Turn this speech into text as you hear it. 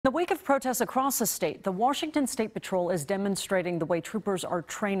In the wake of protests across the state, the Washington State Patrol is demonstrating the way troopers are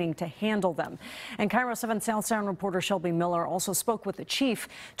training to handle them. And Cairo 7 South Sound reporter Shelby Miller also spoke with the chief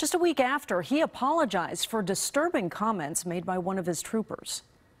just a week after he apologized for disturbing comments made by one of his troopers.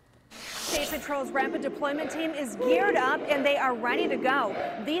 State Patrol's rapid deployment team is geared up and they are ready to go.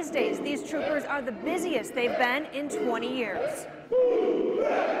 These days, these troopers are the busiest they've been in 20 years.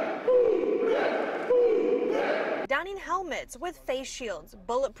 Donning helmets with face shields,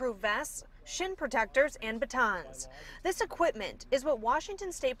 bulletproof vests, shin protectors, and batons. This equipment is what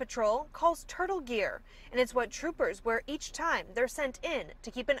Washington State Patrol calls turtle gear, and it's what troopers wear each time they're sent in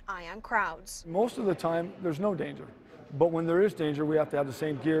to keep an eye on crowds. Most of the time, there's no danger. But when there is danger, we have to have the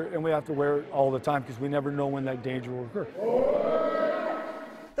same gear and we have to wear it all the time because we never know when that danger will occur.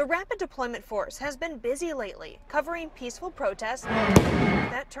 The Rapid Deployment Force has been busy lately, covering peaceful protests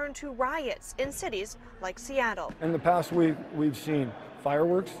that turned to riots in cities like Seattle. In the past week, we've seen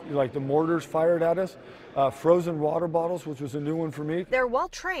fireworks, like the mortars fired at us, frozen water bottles, which was a new one for me. They're well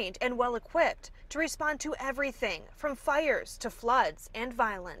trained and well equipped to respond to everything from fires to floods and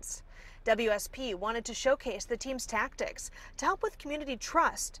violence. WSP wanted to showcase the team's tactics to help with community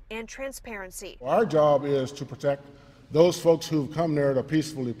trust and transparency. Our job is to protect those folks who've come there to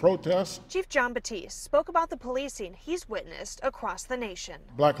peacefully protest. Chief John Batiste spoke about the policing he's witnessed across the nation.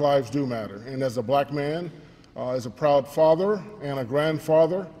 Black lives do matter, and as a black man, as a proud father and a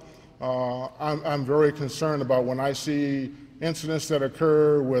grandfather, I'm very concerned about when I see incidents that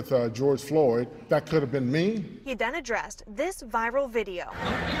occur with George Floyd. That could have been me. He then addressed this viral video.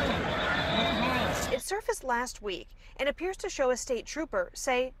 It surfaced last week and appears to show a state trooper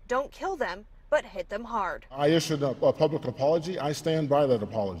say, "Don't kill them, but hit them hard." I issued a public apology. I stand by that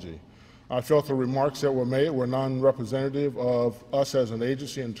apology. I felt the remarks that were made were non-representative of us as an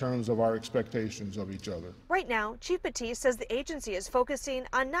agency in terms of our expectations of each other. Right now, Chief Batiste says the agency is focusing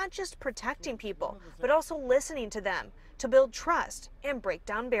on not just protecting people, but also listening to them to build trust and break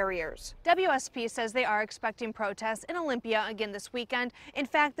down barriers. WSP says they are expecting protests in Olympia again this weekend. In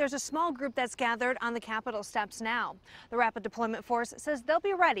fact, there's a small group that's gathered on the Capitol steps now. The Rapid Deployment Force says they'll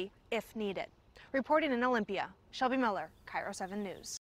be ready if needed. Reporting in Olympia, Shelby Miller, Cairo 7 News.